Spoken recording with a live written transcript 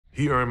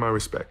he earned my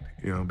respect,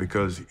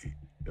 because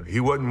he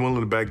wasn't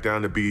willing to back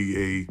down to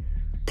be a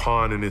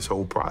pawn in this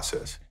whole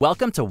process.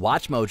 Welcome to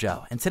Watch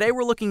Mojo, and today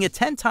we're looking at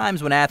 10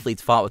 times when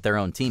athletes fought with their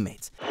own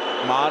teammates.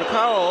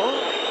 Marko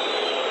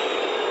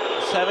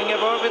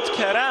Sevingevovitz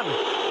Kerem,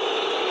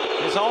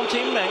 his own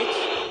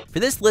teammate.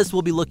 For this list,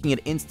 we'll be looking at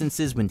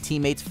instances when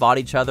teammates fought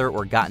each other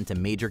or got into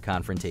major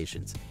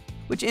confrontations.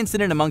 Which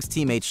incident amongst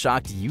teammates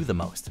shocked you the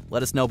most?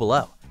 Let us know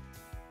below.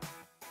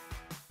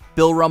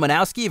 Bill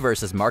Romanowski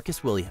versus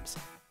Marcus Williams.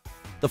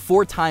 The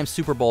 4-time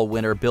Super Bowl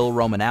winner Bill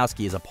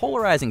Romanowski is a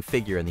polarizing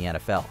figure in the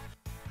NFL.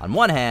 On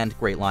one hand,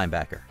 great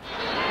linebacker.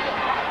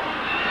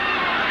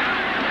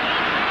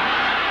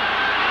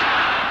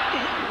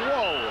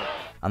 Whoa.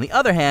 On the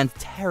other hand,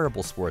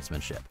 terrible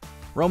sportsmanship.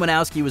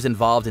 Romanowski was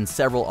involved in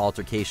several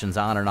altercations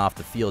on and off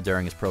the field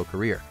during his pro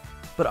career.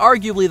 But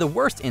arguably the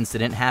worst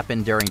incident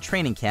happened during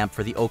training camp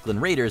for the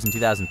Oakland Raiders in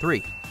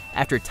 2003.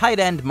 After tight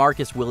end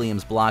Marcus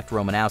Williams blocked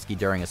Romanowski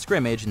during a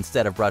scrimmage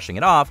instead of brushing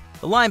it off,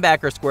 the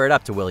linebacker squared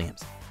up to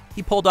Williams.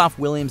 He pulled off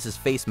Williams'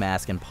 face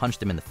mask and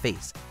punched him in the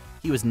face.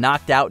 He was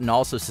knocked out and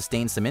also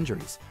sustained some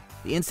injuries.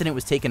 The incident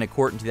was taken to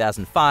court in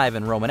 2005,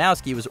 and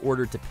Romanowski was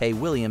ordered to pay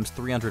Williams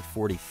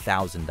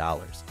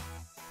 $340,000.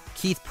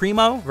 Keith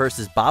Primo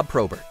versus Bob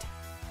Probert.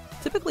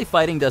 Typically,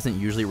 fighting doesn't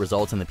usually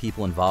result in the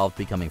people involved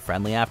becoming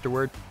friendly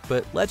afterward,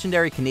 but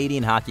legendary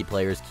Canadian hockey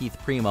players Keith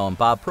Primo and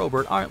Bob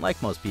Probert aren't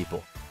like most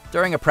people.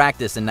 During a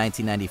practice in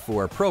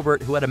 1994,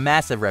 Probert, who had a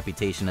massive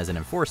reputation as an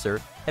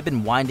enforcer, had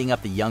been winding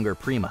up the younger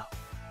Primo.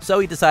 So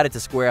he decided to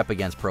square up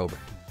against Probert.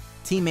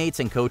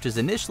 Teammates and coaches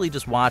initially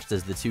just watched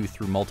as the two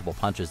threw multiple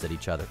punches at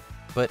each other,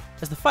 but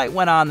as the fight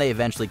went on, they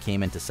eventually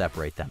came in to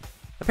separate them.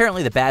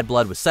 Apparently the bad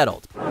blood was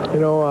settled.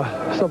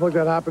 Stuff like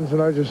that happens,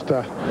 and I just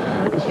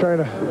trying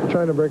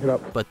to break it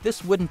up. But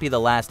this wouldn't be the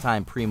last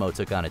time Primo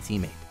took on a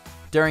teammate.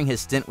 During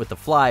his stint with the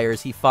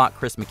Flyers, he fought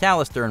Chris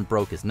McAllister and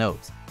broke his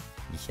nose.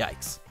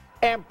 Yikes.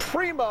 And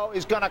Primo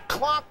is going to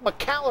clock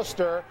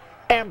McAllister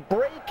and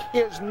break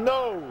his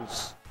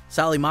nose.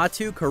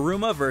 Salimatu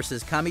Karuma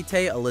versus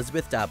Kamite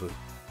Elizabeth Dabu.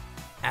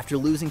 After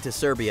losing to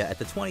Serbia at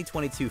the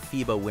 2022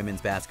 FIBA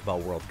Women's Basketball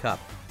World Cup,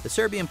 the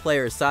Serbian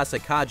player Sasa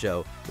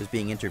Kajo was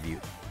being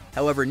interviewed.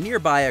 However,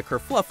 nearby a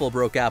kerfluffle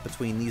broke out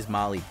between these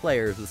Mali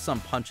players, with some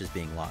punches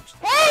being launched.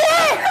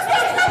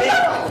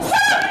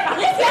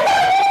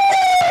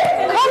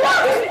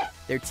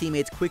 Their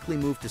teammates quickly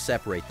moved to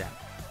separate them.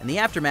 In the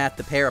aftermath,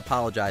 the pair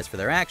apologized for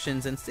their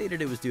actions and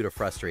stated it was due to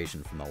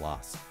frustration from the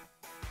loss.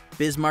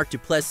 Bismarck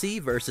Duplessis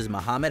versus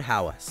Mohamed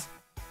Hawass.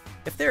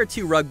 If there are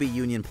two rugby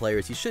union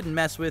players you shouldn't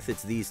mess with,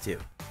 it's these two.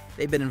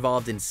 They've been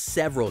involved in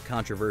several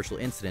controversial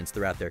incidents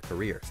throughout their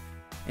careers.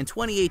 In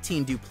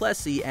 2018,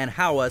 Duplessis and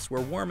Hawass were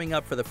warming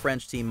up for the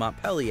French team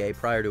Montpellier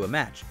prior to a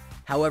match.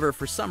 However,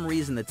 for some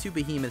reason, the two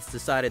behemoths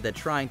decided that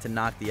trying to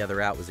knock the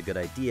other out was a good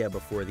idea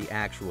before the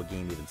actual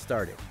game even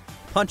started.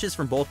 Punches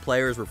from both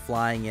players were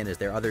flying in as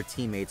their other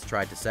teammates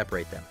tried to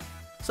separate them.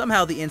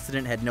 Somehow, the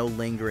incident had no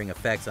lingering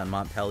effects on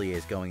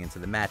Montpellier's going into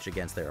the match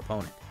against their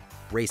opponent.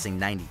 Racing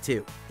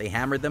 92, they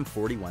hammered them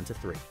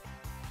 41-3.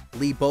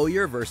 Lee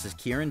Bowyer versus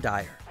Kieran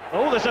Dyer.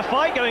 Oh, there's a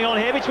fight going on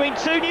here between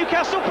two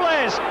Newcastle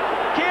players.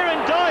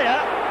 Kieran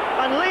Dyer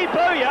and Lee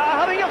Bowyer are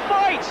having a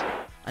fight.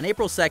 On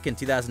April 2nd,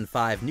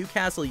 2005,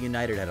 Newcastle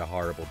United had a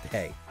horrible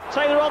day.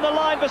 Taylor on the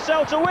line for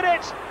Sell to win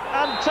it,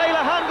 and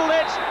Taylor handled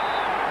it.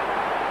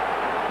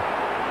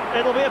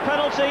 It'll be a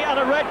penalty and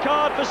a red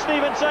card for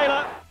Stephen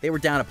Taylor. They were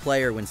down a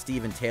player when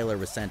Stephen Taylor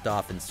was sent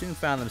off and soon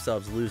found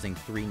themselves losing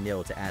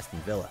 3-0 to Aston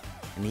Villa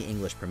in the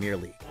English Premier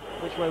League.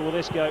 Which way will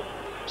this go?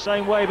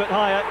 Same way but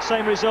higher,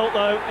 same result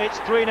though. It's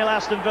 3-0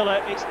 Aston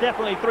Villa. It's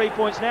definitely 3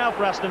 points now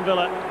for Aston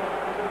Villa.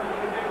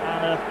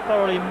 And a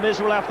thoroughly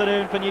miserable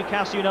afternoon for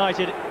Newcastle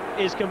United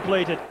is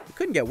completed. It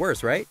couldn't get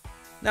worse, right?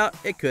 No,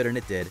 it could, and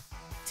it did.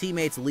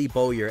 Teammates Lee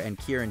Bowyer and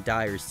Kieran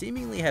Dyer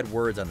seemingly had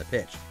words on the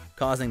pitch,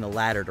 causing the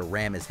latter to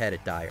ram his head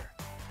at Dyer.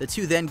 The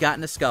two then got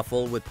in a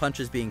scuffle, with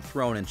punches being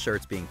thrown and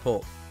shirts being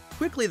pulled.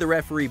 Quickly, the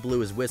referee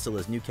blew his whistle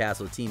as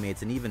Newcastle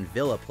teammates and even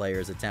Villa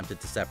players attempted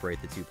to separate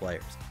the two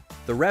players.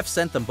 The ref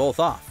sent them both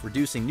off,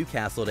 reducing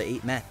Newcastle to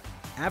 8 men.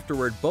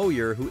 Afterward,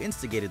 Bowyer, who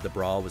instigated the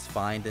brawl, was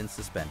fined and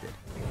suspended.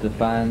 The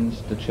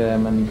fans, the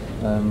chairman,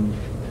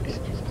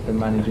 the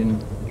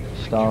managing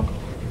staff,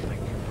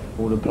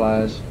 all the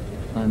players,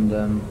 and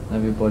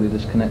everybody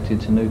that's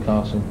connected to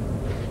Newcastle,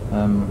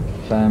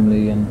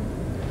 family and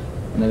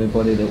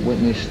everybody that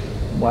witnessed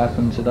what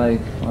happened today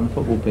on the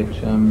football pitch.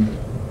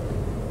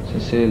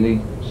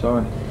 Sincerely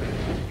sorry.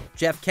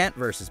 Jeff Kent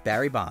versus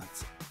Barry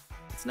Bonds.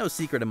 It's no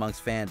secret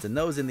amongst fans and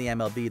those in the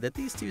MLB that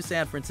these two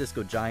San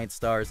Francisco Giants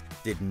stars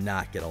did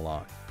not get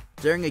along.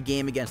 During a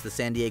game against the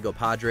San Diego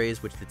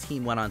Padres, which the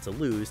team went on to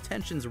lose,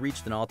 tensions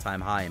reached an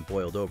all-time high and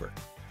boiled over.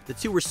 The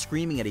two were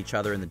screaming at each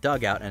other in the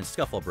dugout and a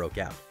scuffle broke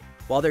out.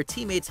 While their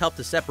teammates helped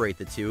to separate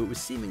the two, it was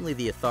seemingly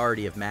the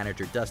authority of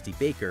manager Dusty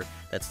Baker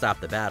that stopped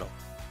the battle.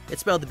 It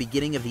spelled the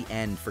beginning of the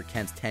end for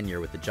Kent's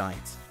tenure with the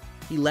Giants.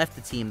 He left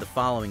the team the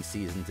following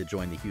season to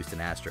join the Houston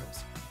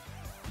Astros.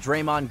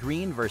 Draymond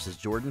Green versus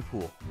Jordan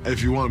Poole.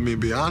 If you want me to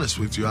be honest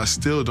with you, I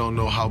still don't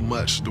know how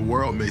much the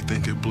world may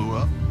think it blew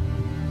up.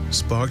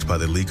 Sparked by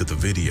the leak of the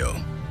video,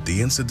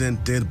 the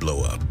incident did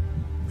blow up.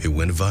 It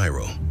went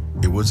viral.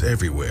 It was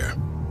everywhere.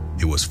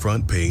 It was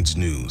front-page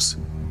news.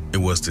 It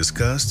was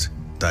discussed,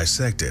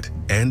 dissected,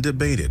 and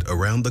debated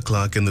around the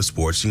clock in the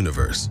sports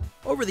universe.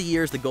 Over the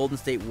years, the Golden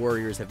State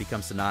Warriors have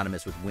become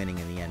synonymous with winning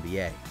in the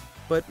NBA.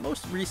 But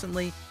most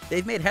recently,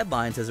 they've made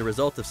headlines as a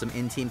result of some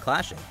in-team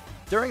clashing.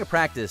 During a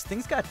practice,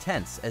 things got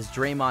tense as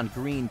Draymond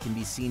Green can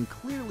be seen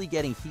clearly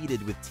getting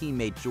heated with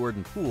teammate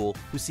Jordan Poole,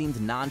 who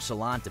seemed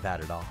nonchalant about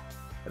it all.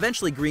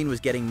 Eventually, Green was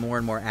getting more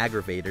and more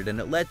aggravated, and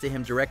it led to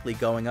him directly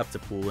going up to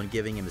Poole and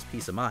giving him his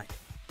peace of mind.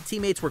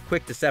 Teammates were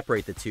quick to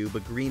separate the two,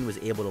 but Green was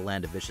able to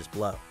land a vicious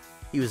blow.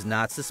 He was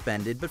not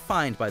suspended, but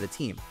fined by the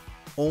team.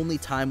 Only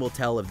time will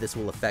tell if this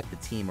will affect the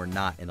team or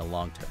not in the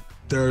long term.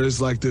 There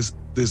is like this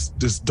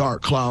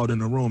dark cloud in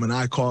the room, and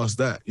I caused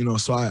that,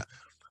 so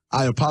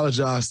I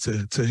apologize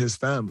to his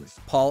family.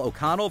 Paul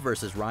O'Connell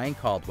versus Ryan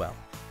Caldwell.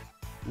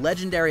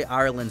 Legendary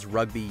Ireland's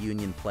rugby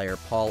union player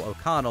Paul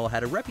O'Connell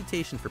had a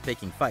reputation for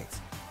picking fights,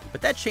 but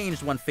that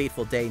changed one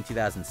fateful day in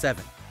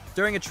 2007.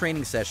 During a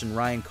training session,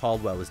 Ryan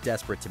Caldwell was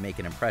desperate to make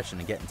an impression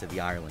and get into the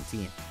Ireland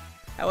team.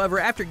 However,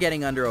 after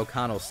getting under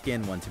O'Connell's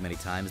skin one too many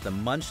times, the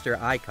Munster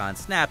icon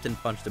snapped and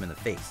punched him in the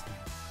face.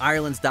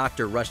 Ireland's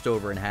doctor rushed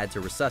over and had to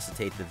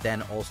resuscitate the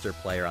then Ulster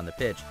player on the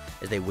pitch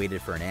as they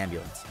waited for an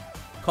ambulance.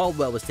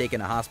 Caldwell was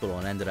taken to hospital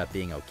and ended up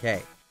being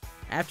okay.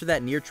 After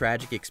that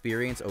near-tragic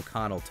experience,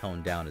 O'Connell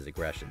toned down his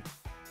aggression.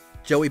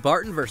 Joey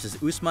Barton versus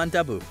Ousmane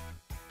Dabou.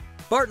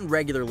 Barton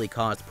regularly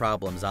caused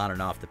problems on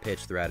and off the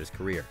pitch throughout his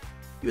career.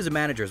 He was a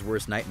manager's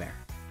worst nightmare.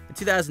 In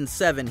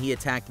 2007, he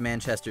attacked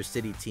Manchester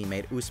City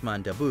teammate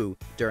Ousmane Dabou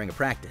during a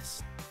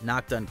practice.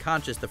 Knocked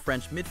unconscious, the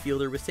French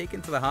midfielder was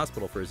taken to the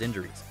hospital for his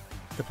injuries.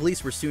 The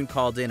police were soon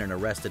called in and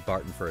arrested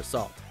Barton for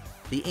assault.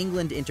 The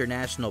England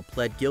international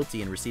pled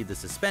guilty and received a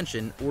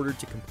suspension, ordered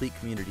to complete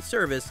community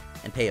service,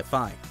 and pay a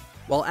fine.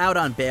 While out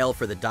on bail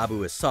for the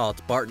Dabou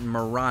assault, Barton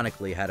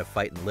moronically had a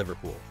fight in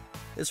Liverpool.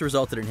 This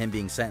resulted in him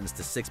being sentenced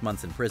to 6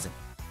 months in prison.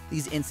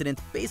 These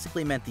incidents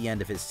basically meant the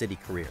end of his City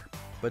career,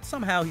 but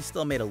somehow he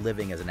still made a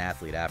living as an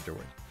athlete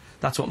afterward.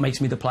 That's what makes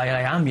me the player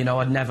I am.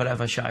 I'd never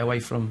ever shy away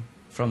from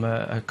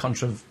a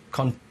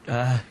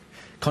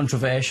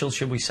controversial,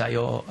 should we say,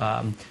 or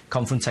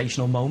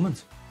confrontational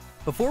moment.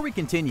 Before we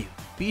continue,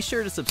 be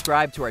sure to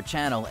subscribe to our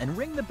channel and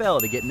ring the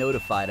bell to get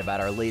notified about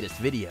our latest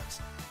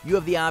videos. You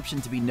have the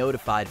option to be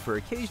notified for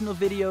occasional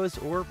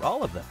videos or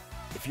all of them.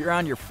 If you're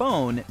on your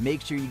phone,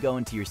 make sure you go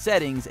into your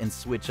settings and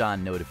switch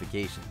on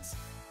notifications.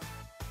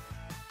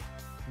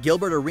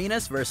 Gilbert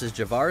Arenas versus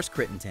Javaris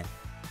Crittenton.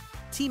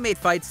 Teammate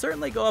fights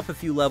certainly go up a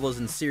few levels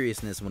in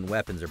seriousness when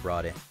weapons are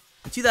brought in.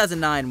 In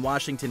 2009,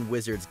 Washington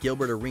Wizards'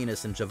 Gilbert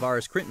Arenas and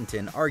Javaris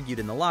Crittenton argued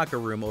in the locker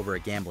room over a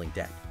gambling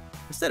debt.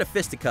 Instead of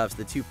fisticuffs,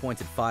 the two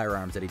pointed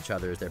firearms at each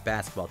other as their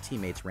basketball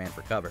teammates ran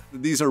for cover.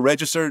 These are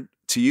registered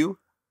to you?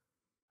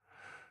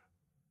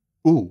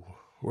 Ooh,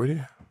 were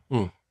they?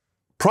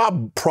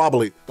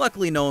 Probably.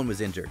 Luckily, no one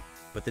was injured,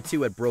 but the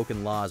two had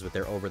broken laws with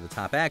their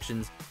over-the-top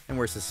actions and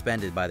were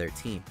suspended by their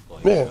team.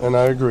 Yeah, and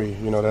I agree.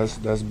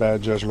 That's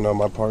bad judgment on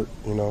my part,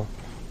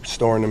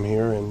 storing them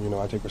here, and,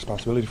 I take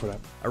responsibility for that.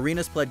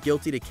 Arenas pled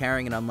guilty to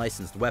carrying an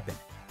unlicensed weapon.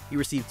 He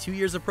received 2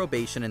 years of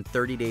probation and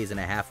 30 days in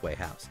a halfway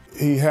house.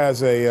 He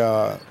has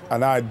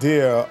an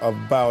idea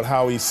about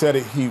how he said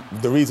it.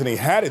 The reason he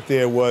had it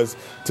there was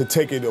to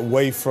take it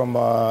away from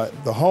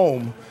the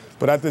home,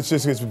 but I think it's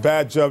just his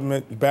bad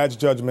judgment,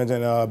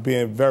 and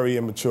being very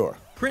immature.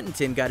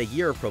 Crittenton got a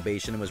year of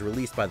probation and was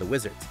released by the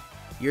Wizards.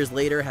 Years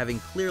later, having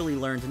clearly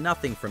learned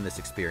nothing from this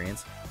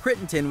experience,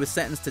 Crittenton was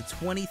sentenced to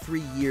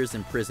 23 years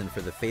in prison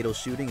for the fatal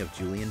shooting of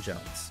Julian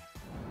Jones.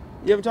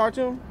 You ever talk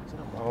to him?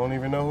 I don't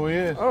even know who he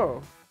is.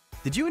 Oh.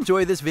 Did you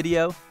enjoy this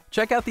video?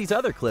 Check out these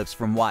other clips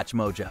from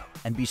WatchMojo,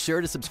 and be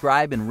sure to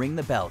subscribe and ring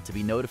the bell to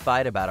be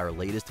notified about our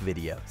latest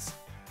videos.